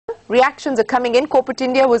reactions are coming in. Corporate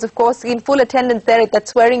India was, of course, in full attendance there at that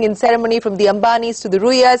swearing-in ceremony, from the Ambanis to the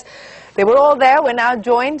Ruyas. They were all there. We're now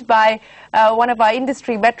joined by one of our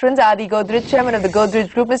industry veterans, Adi Godrej, chairman of the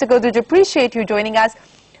Godrej Group. Mr. Godrej, appreciate you joining us.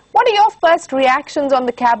 What are your first reactions on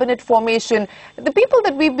the cabinet formation? The people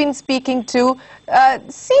that we've been speaking to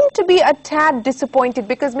seem to be a tad disappointed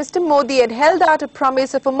because Mr. Modi had held out a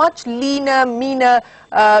promise of a much leaner, meaner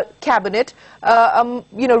cabinet.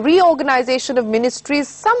 Reorganization of ministries,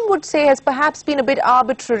 some would say, has perhaps been a bit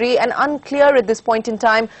arbitrary and unclear at this point in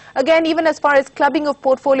time. Again, even as far as clubbing of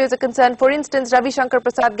portfolios are concerned, for instance, Ravi Shankar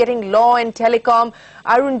Prasad getting law and telecom,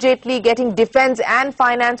 Arun Jaitley getting defense and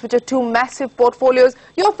finance, which are two massive portfolios.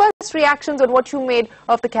 Your first reactions on what you made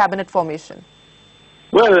of the cabinet formation?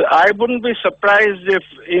 Well, I wouldn't be surprised if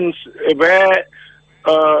where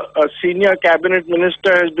a senior cabinet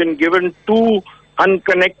minister has been given two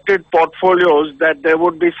unconnected portfolios, that there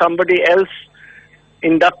would be somebody else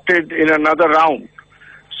inducted in another round.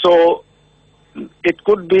 So it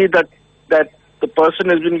could be that the person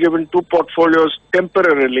has been given two portfolios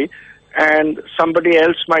temporarily and somebody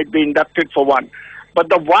else might be inducted for one. But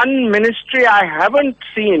the one ministry I haven't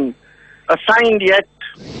seen assigned yet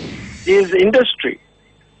is industry.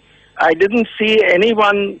 I didn't see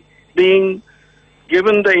anyone being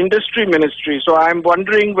given the industry ministry, so I'm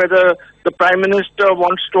wondering whether the Prime Minister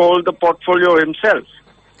wants to hold the portfolio himself.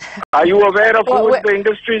 Are you aware of who is the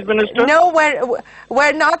industries minister? No,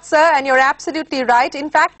 we're not, sir, and you're absolutely right. In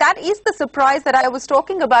fact, that is the surprise that I was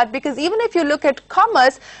talking about, because even if you look at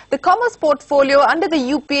commerce, the commerce portfolio under the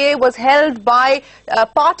UPA was held by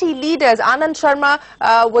party leaders. Anand Sharma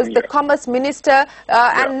was the commerce minister,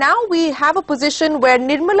 and now we have a position where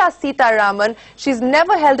Nirmala Sitharaman, she's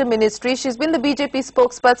never held a ministry. She's been the BJP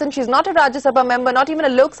spokesperson. She's not a Rajya Sabha member, not even a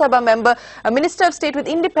Lok Sabha member. A minister of state with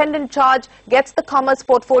independent charge gets the commerce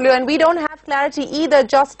portfolio. And we don't have clarity either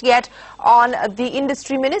just yet on the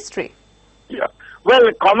industry ministry. Yeah. Well,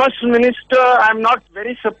 Commerce Minister, I'm not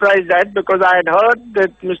very surprised at, because I had heard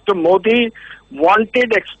that Mr. Modi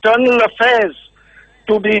wanted external affairs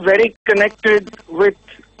to be very connected with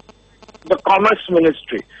the Commerce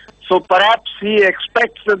Ministry. So perhaps he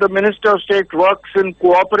expects that the Minister of State works in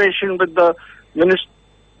cooperation with the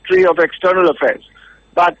Ministry of External Affairs.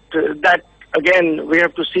 But that, again, we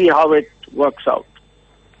have to see how it works out.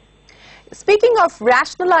 Speaking of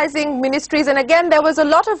rationalizing ministries, and again, there was a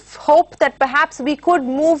lot of hope that perhaps we could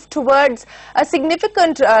move towards a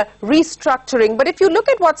significant restructuring. But if you look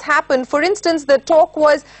at what's happened, for instance, the talk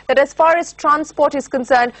was that as far as transport is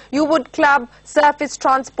concerned, you would club surface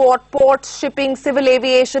transport, ports, shipping, civil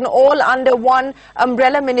aviation, all under one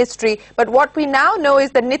umbrella ministry. But what we now know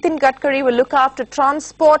is that Nitin Gadkari will look after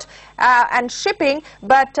transport and shipping,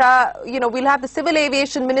 but we'll have the civil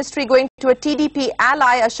aviation ministry going to a TDP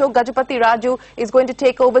ally. Ashok Gajapati Raju is going to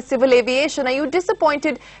take over civil aviation. Are you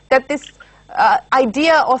disappointed that this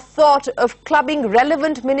idea or thought of clubbing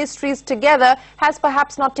relevant ministries together has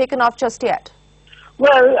perhaps not taken off just yet?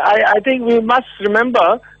 Well, I think we must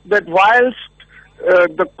remember that whilst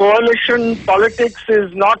the coalition politics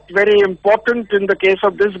is not very important in the case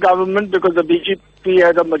of this government, because the BJP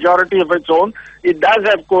has a majority of its own, it does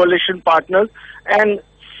have coalition partners, and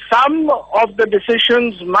some of the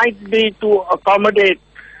decisions might be to accommodate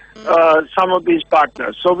some of these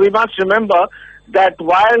partners. So we must remember that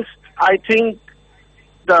whilst I think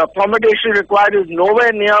the accommodation required is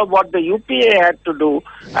nowhere near what the UPA had to do,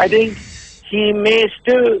 I think he may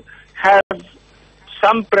still have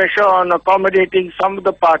some pressure on accommodating some of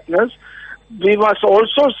the partners. We must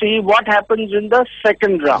also see what happens in the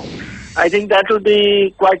second round. I think that will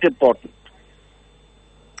be quite important.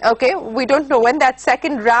 Okay, we don't know when that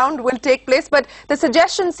second round will take place, but the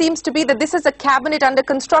suggestion seems to be that this is a cabinet under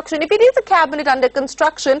construction. If it is a cabinet under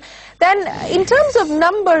construction, then in terms of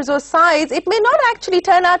numbers or size, it may not actually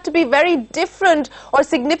turn out to be very different or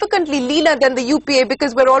significantly leaner than the UPA,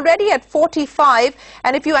 because we're already at 45,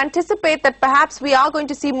 and if you anticipate that perhaps we are going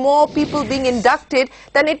to see more people being inducted,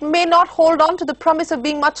 then it may not hold on to the promise of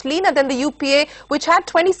being much leaner than the UPA, which had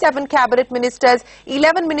 27 cabinet ministers,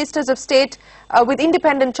 11 ministers of state with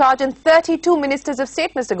independent charge, and 32 ministers of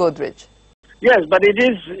state, Mr. Godrej. Yes, but it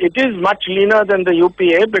is much leaner than the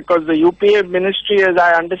UPA, because the UPA ministry, as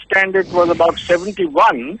I understand it, was about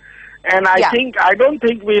 71, and I don't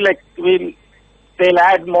think they'll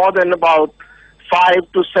add more than about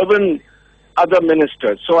 5 to 7 other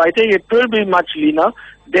ministers. So I think it will be much leaner.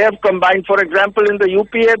 They have combined, for example, in the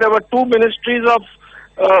UPA there were 2 ministries of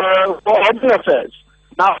foreign affairs.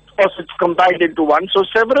 Now, of course, it's combined into one. So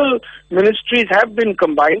several ministries have been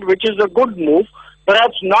combined, which is a good move.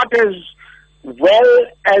 Perhaps not as well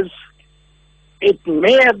as it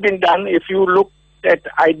may have been done if you look at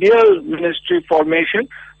ideal ministry formation.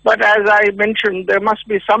 But as I mentioned, there must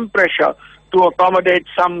be some pressure to accommodate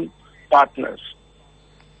some partners.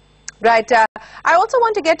 Right. I also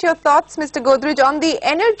want to get your thoughts, Mr. Godrej, on the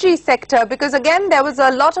energy sector, because again, there was a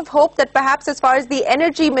lot of hope that perhaps as far as the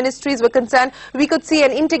energy ministries were concerned, we could see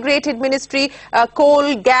an integrated ministry,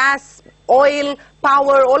 coal, gas, oil,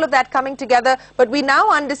 power, all of that coming together. But we now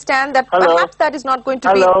understand that perhaps that is not going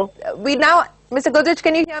to be. Mr. Godrej,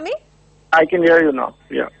 can you hear me? I can hear you now,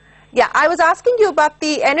 yeah. Yeah, I was asking you about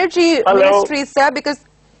the energy ministries, sir, because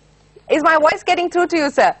is my voice getting through to you,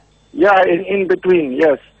 sir? Yeah, in between,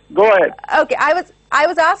 yes. Go ahead. Okay, I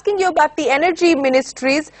was asking you about the energy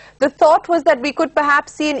ministries. The thought was that we could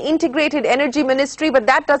perhaps see an integrated energy ministry, but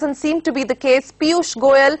that doesn't seem to be the case. Piyush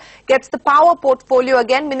Goyal gets the power portfolio,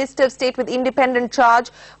 again, Minister of State with independent charge.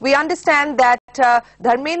 We understand that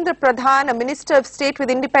Dharmendra Pradhan, a Minister of State with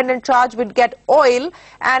independent charge, would get oil,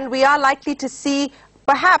 and we are likely to see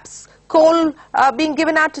perhaps coal being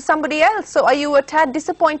given out to somebody else. So are you a tad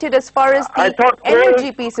disappointed as far as the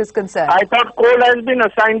energy piece is concerned? I thought coal has been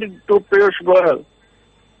assigned to Piyush Goyal.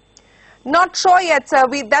 Not sure yet, sir.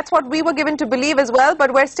 That's what we were given to believe as well,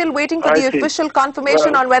 but we're still waiting for the official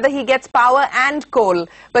confirmation on whether he gets power and coal.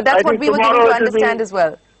 But that's what we were given to understand as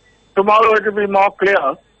well. Tomorrow it will be more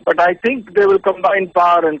clear, but I think they will combine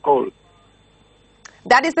power and coal.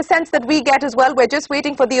 That is the sense that we get as well. We're just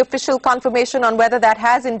waiting for the official confirmation on whether that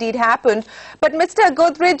has indeed happened. But Mr.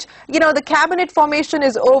 Godrej, you know, the cabinet formation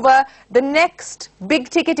is over. The next big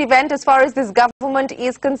ticket event as far as this government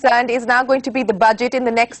is concerned is now going to be the budget in the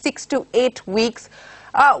next 6 to 8 weeks.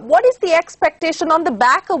 What is the expectation on the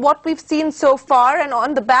back of what we've seen so far and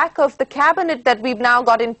on the back of the cabinet that we've now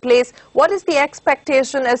got in place? What is the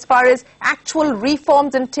expectation as far as actual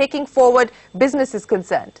reforms and taking forward business is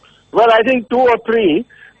concerned? Well, I think 2 or 3.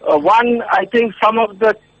 One, I think some of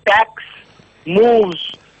the tax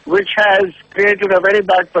moves which has created a very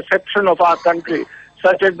bad perception of our country,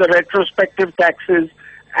 such as the retrospective taxes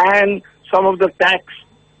and some of the tax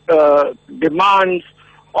demands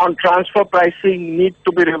on transfer pricing need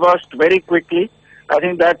to be reversed very quickly. I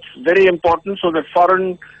think that's very important so that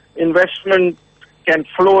foreign investment can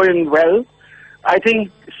flow in well. I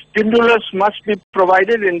think stimulus must be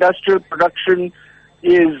provided. Industrial production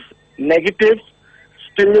is negative.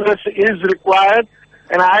 Stimulus is required,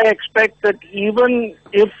 and I expect that even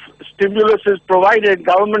if stimulus is provided,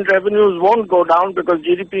 government revenues won't go down because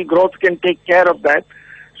GDP growth can take care of that.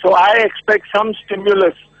 So I expect some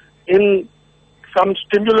stimulus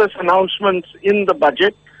announcements in the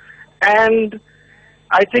budget. And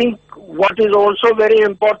I think what is also very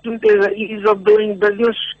important is the ease of doing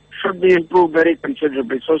business should be improved very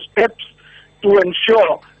considerably. So steps to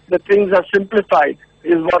ensure that things are simplified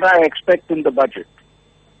is what I expect in the budget.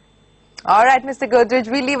 All right, Mr.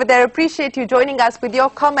 Godrej, we leave it there. Appreciate you joining us with your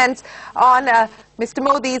comments on Mr.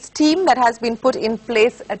 Modi's team that has been put in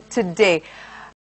place today.